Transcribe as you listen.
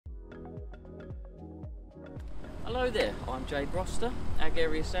Hello there, I'm Jay Broster, Ag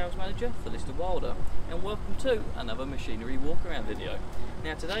Area Sales Manager for Lister Wilder, and welcome to another machinery walk around video.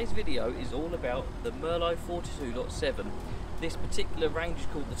 Now today's video is all about the Merlo 42.7. This particular range is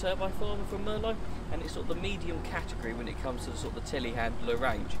called the TurboFarmer from Merlo, and it's sort of the medium category when it comes to the sort of the telehandler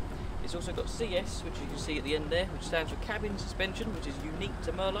range. It's also got CS, which you can see at the end there, which stands for cabin suspension, which is unique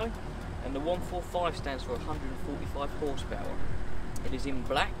to Merlo, and the 145 stands for 145 horsepower. It is in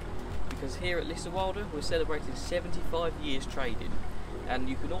black, because here at Lister Wilder we're celebrating 75 years trading, and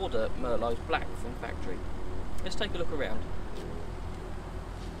you can order Merlo's black from factory. Let's take a look around.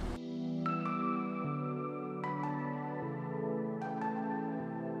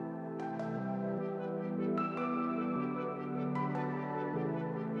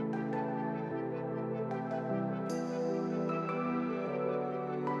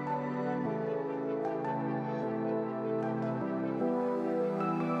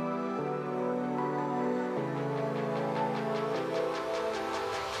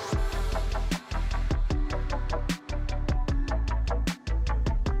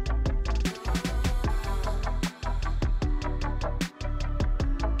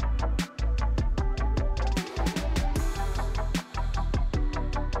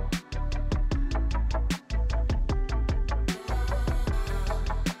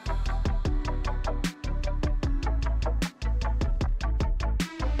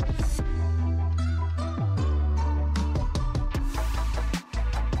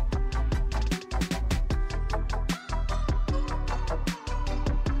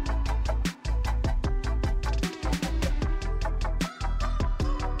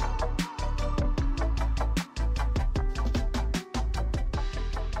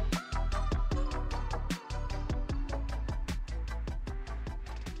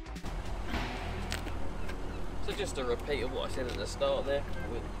 So just a repeat of what I said at the start there,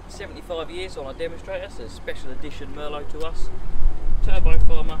 with 75 years on our demonstrator, so Special Edition Merlo to us.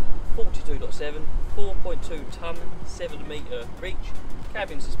 TurboFarmer 42.7, 4.2 tonne, 7 metre reach,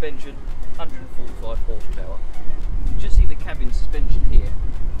 cabin suspension, 145 horsepower. You just see the cabin suspension here,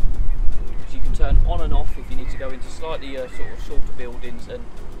 which you can turn on and off if you need to go into slightly sort of shorter buildings, and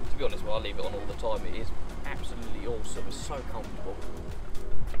to be honest, well, I leave it on all the time. It is absolutely awesome, it's so comfortable.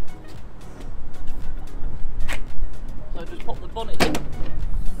 So just pop the bonnet in.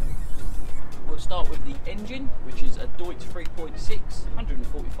 We'll start with the engine, which is a Deutz 3.6,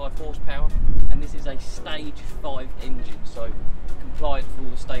 145 horsepower, and this is a stage 5 engine, so compliant for all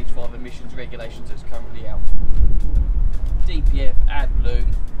the stage 5 emissions regulations that's currently out. DPF, AdBlue,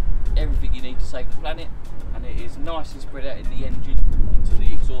 everything you need to save the planet, and it is nice and spread out in the engine into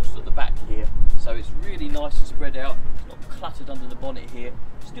the exhaust at the back here. So it's really nice and spread out, it's not cluttered under the bonnet here.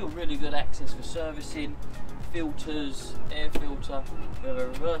 Still really good access for servicing. Filters, air filter, we have a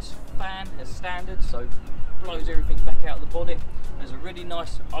reverse fan as standard, so blows everything back out of the bonnet. There's a really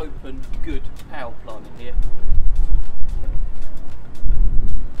nice open good power plant in here.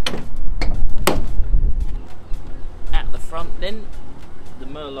 At the front then, the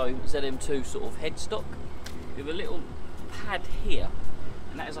Merlo ZM2 sort of headstock with a little pad here,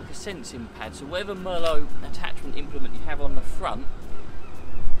 and that is like a sensing pad, so whatever Merlo attachment implement you have on the front,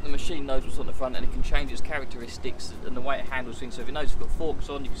 the machine knows what's on the front, and it can change its characteristics and the way it handles things. So if it knows it's got forks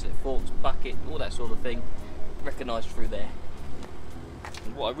on, you can select forks, bucket, all that sort of thing, recognised through there.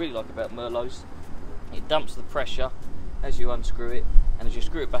 And what I really like about Merlo's, it dumps the pressure as you unscrew it, and as you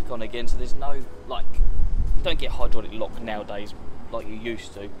screw it back on again, so there's no, like, you don't get hydraulic lock nowadays like you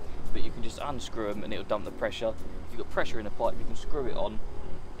used to, but you can just unscrew them and it'll dump the pressure. If you've got pressure in a pipe, you can screw it on.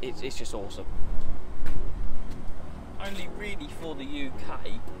 It's just awesome. Only really for the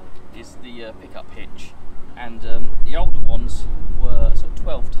UK is the pickup hitch, and the older ones were sort of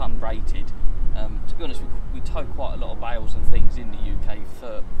 12 tonne rated. To be honest, we tow quite a lot of bales and things in the UK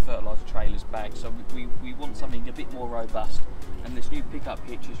for fertiliser trailers, bags, so we want something a bit more robust, and this new pickup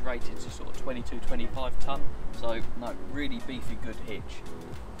hitch is rated to sort of 22-25 tonne, so no, really beefy good hitch.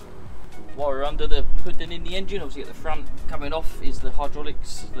 While we're under the hood and in the engine, obviously at the front coming off is the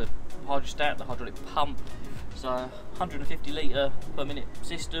hydraulics, the hydrostat, the hydraulic pump. So 150 litre per minute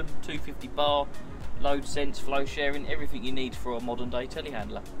system, 250 bar, load sense, flow sharing, everything you need for a modern day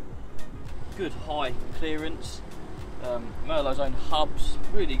telehandler. Good high clearance, Merlo's own hubs,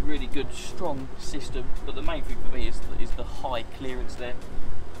 really good strong system, but the main thing for me is the high clearance there.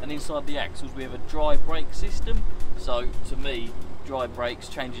 And inside the axles we have a dry brake system, so to me dry brakes,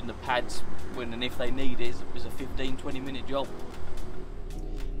 changing the pads when and if they need it is a 15-20 minute job.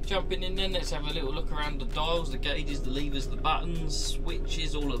 Jumping in then, let's have a little look around the dials, the gauges, the levers, the buttons,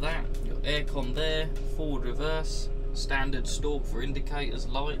 switches, all of that. You've got aircon there, forward reverse, standard stalk for indicators,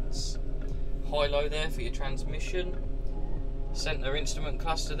 lights, high-low there for your transmission. Centre instrument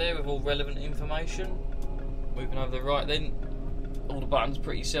cluster there with all relevant information. Moving over the right then, all the buttons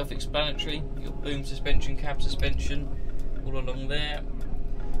pretty self-explanatory. Your boom suspension, cab suspension, all along there.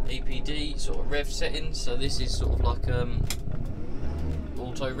 EPD sort of rev settings, so this is sort of like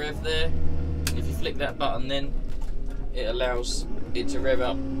auto rev there. And if you flick that button then it allows it to rev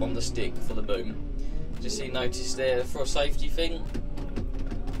up on the stick for the boom. Just so you notice there, for a safety thing,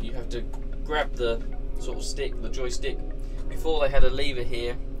 you have to grab the sort of stick, the joystick. Before they had a lever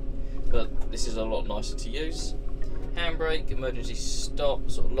here, but this is a lot nicer to use. Handbrake, emergency stop,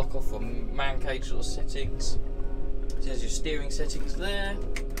 sort of lock off on man cage sort of settings. So there's your steering settings there.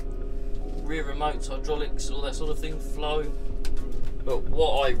 Rear remotes, hydraulics, all that sort of thing, flow. But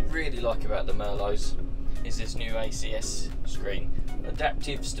what I really like about the Merlos is this new ACS screen,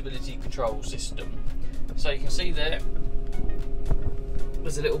 Adaptive Stability Control System. So you can see there's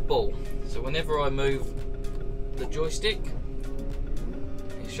a little ball. So whenever I move the joystick,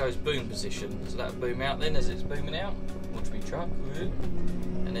 it shows boom position. So that'll boom out then as it's booming out. Watch me truck,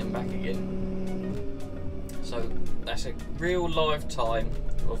 and then back again. So that's a real live time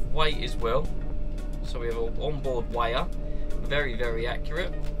of weight as well. So we have an onboard weigher, very, very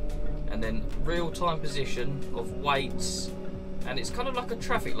accurate, and then real time position of weights, and it's kind of like a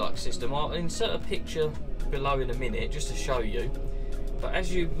traffic light system. I'll insert a picture below in a minute just to show you. But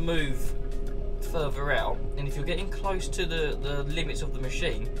as you move further out, and if you're getting close to the limits of the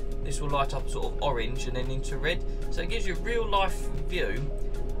machine, this will light up sort of orange and then into red. So it gives you a real life view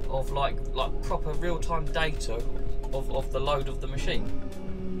of like proper real time data of the load of the machine.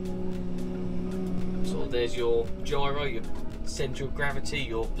 So there's your gyro, your central gravity,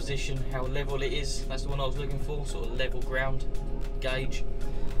 your position, how level it is. That's the one I was looking for, sort of level ground gauge.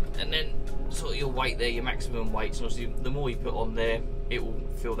 And then sort of your weight there, your maximum weight. So obviously the more you put on there, it will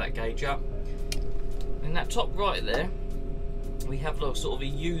fill that gauge up. In that top right there, we have like sort of a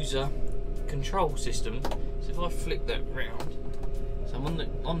user control system. So if I flick that round, so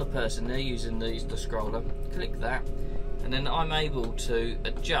I'm on the person there using the scroller, click that, and then I'm able to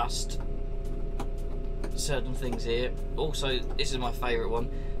adjust certain things here. Also, this is my favourite one,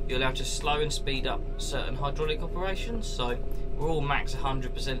 you're allowed to slow and speed up certain hydraulic operations. So we're all max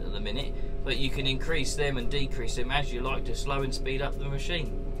 100% at the minute, but you can increase them and decrease them as you like to slow and speed up the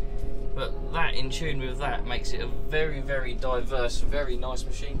machine. But that in tune with that makes it a very, very diverse, very nice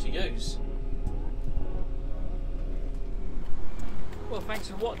machine to use. Well, thanks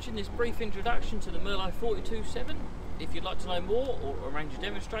for watching this brief introduction to the Merlo 427. If you'd like to know more or arrange a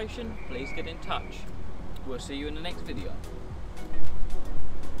demonstration, please get in touch. We'll see you in the next video.